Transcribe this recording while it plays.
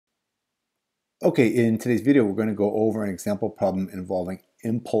Okay, in today's video, we're going to go over an example problem involving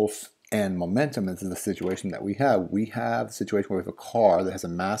impulse and momentum. This is the situation that we have. We have a situation where we have a car that has a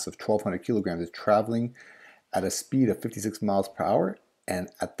mass of 1,200 kilograms. It's traveling at a speed of 56 miles per hour. And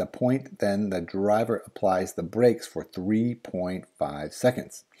at the point then the driver applies the brakes for 3.5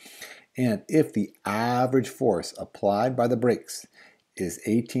 seconds. And if the average force applied by the brakes is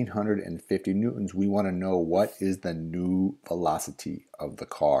 1,850 newtons, we want to know what is the new velocity of the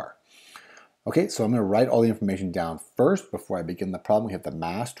car. Okay, so I'm going to write all the information down first before I begin the problem. We have the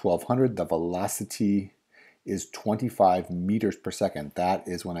mass, 1,200. The velocity is 25 meters per second. That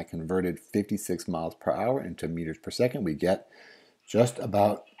is when I converted 56 miles per hour into meters per second. We get just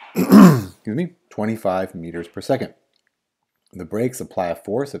about 25 meters per second. The brakes apply a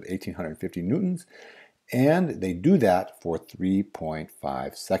force of 1,850 newtons, and they do that for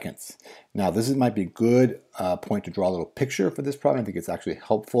 3.5 seconds. Now, this might be a good point to draw a little picture for this problem. I think it's actually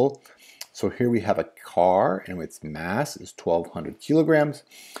helpful. So here we have a car, and its mass is 1,200 kilograms,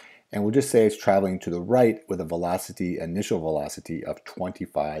 and we'll just say it's traveling to the right with a velocity, initial velocity of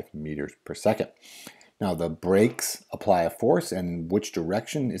 25 meters per second. Now the brakes apply a force, and which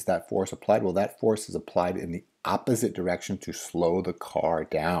direction is that force applied? Well, that force is applied in the opposite direction to slow the car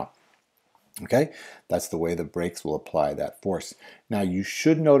down. Okay, that's the way the brakes will apply that force. Now you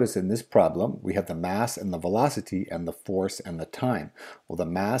should notice in this problem we have the mass and the velocity and the force and the time. Well, the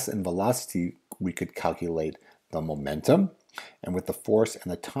mass and velocity, we could calculate the momentum, and with the force and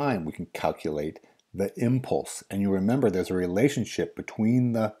the time we can calculate the impulse. And you remember there's a relationship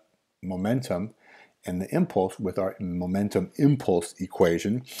between the momentum and the impulse with our momentum impulse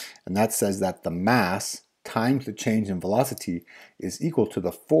equation, and that says that the mass times the change in velocity is equal to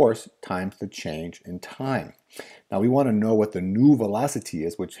the force times the change in time. Now we want to know what the new velocity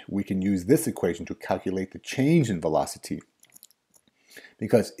is, which we can use this equation to calculate the change in velocity.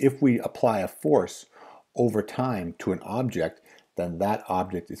 Because if we apply a force over time to an object, then that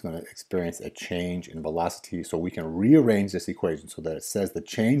object is going to experience a change in velocity. So we can rearrange this equation so that it says the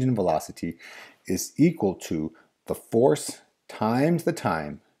change in velocity is equal to the force times the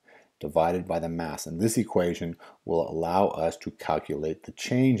time divided by the mass, and this equation will allow us to calculate the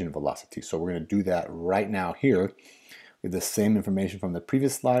change in velocity. So we're going to do that right now here with the same information from the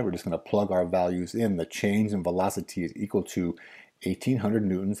previous slide. We're just going to plug our values in. The change in velocity is equal to 1,800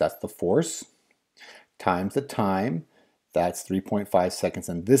 newtons, that's the force, times the time, that's 3.5 seconds,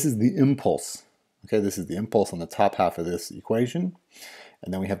 and this is the impulse. Okay, this is the impulse on the top half of this equation.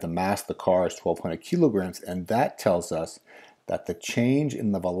 And then we have the mass, the car is 1,200 kilograms, and that tells us that the change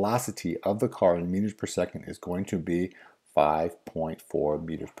in the velocity of the car in meters per second is going to be 5.4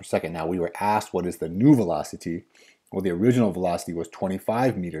 meters per second. Now we were asked what is the new velocity. Well, the original velocity was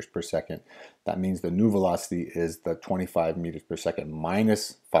 25 meters per second. That means the new velocity is the 25 meters per second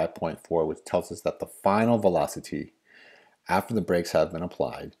minus 5.4, which tells us that the final velocity after the brakes have been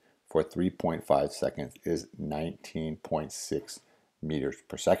applied for 3.5 seconds is 19.6 meters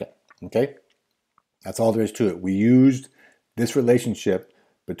per second. Okay, that's all there is to it. We used this relationship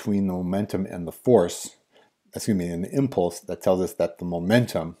between the momentum and the force, and the impulse, that tells us that the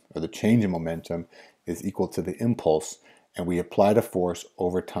momentum, or the change in momentum, is equal to the impulse, and we applied a force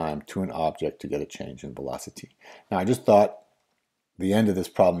over time to an object to get a change in velocity. Now I just thought the end of this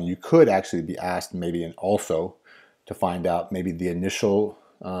problem you could actually be asked maybe and also to find out maybe the initial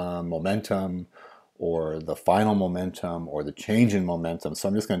momentum or the final momentum or the change in momentum. So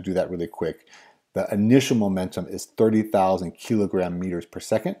I'm just going to do that really quick. The initial momentum is 30,000 kilogram meters per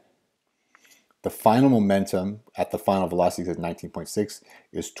second. The final momentum at the final velocity is 19.6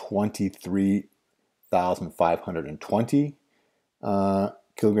 is 23,520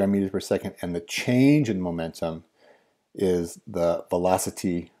 kilogram meters per second, and the change in momentum is the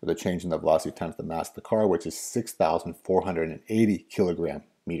velocity, or the change in the velocity times the mass of the car, which is 6,480 kilogram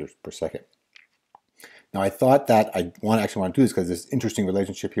meters per second. Now I thought that I actually want to do this because there's this interesting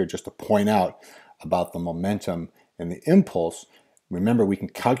relationship here just to point out about the momentum and the impulse. Remember, we can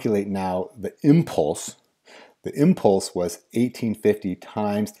calculate now the impulse. The impulse was 1,850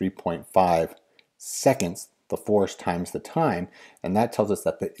 times 3.5 seconds, the force times the time, and that tells us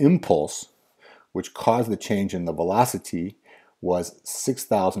that the impulse, which caused the change in the velocity, was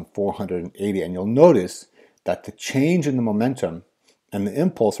 6,480. And you'll notice that the change in the momentum and the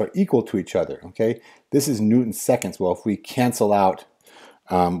impulse are equal to each other. Okay, this is Newton seconds. Well, if we cancel out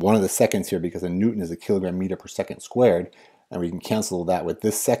one of the seconds here, because a Newton is a kilogram meter per second squared, and we can cancel that with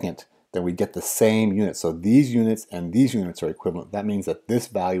this second, then we get the same unit. So these units and these units are equivalent. That means that this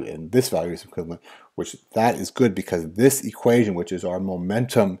value and this value is equivalent, which that is good because this equation, which is our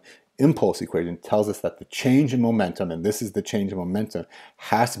momentum impulse equation tells us that the change in momentum, and this is the change in momentum,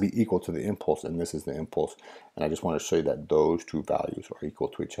 has to be equal to the impulse, and this is the impulse. And I just want to show you that those two values are equal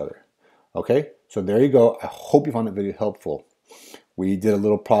to each other. Okay, so there you go. I hope you found the video helpful. We did a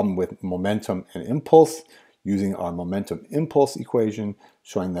little problem with momentum and impulse using our momentum impulse equation,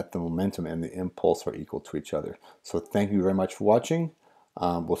 showing that the momentum and the impulse are equal to each other. So thank you very much for watching.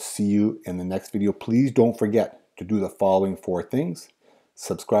 We'll see you in the next video. Please don't forget to do the following 4 things.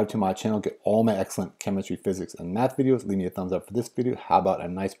 Subscribe to my channel, get all my excellent chemistry, physics, and math videos. Leave me a thumbs up for this video. How about a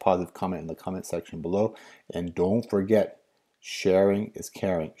nice positive comment in the comment section below? And don't forget, sharing is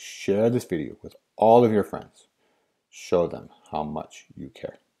caring. Share this video with all of your friends. Show them how much you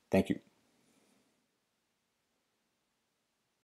care. Thank you.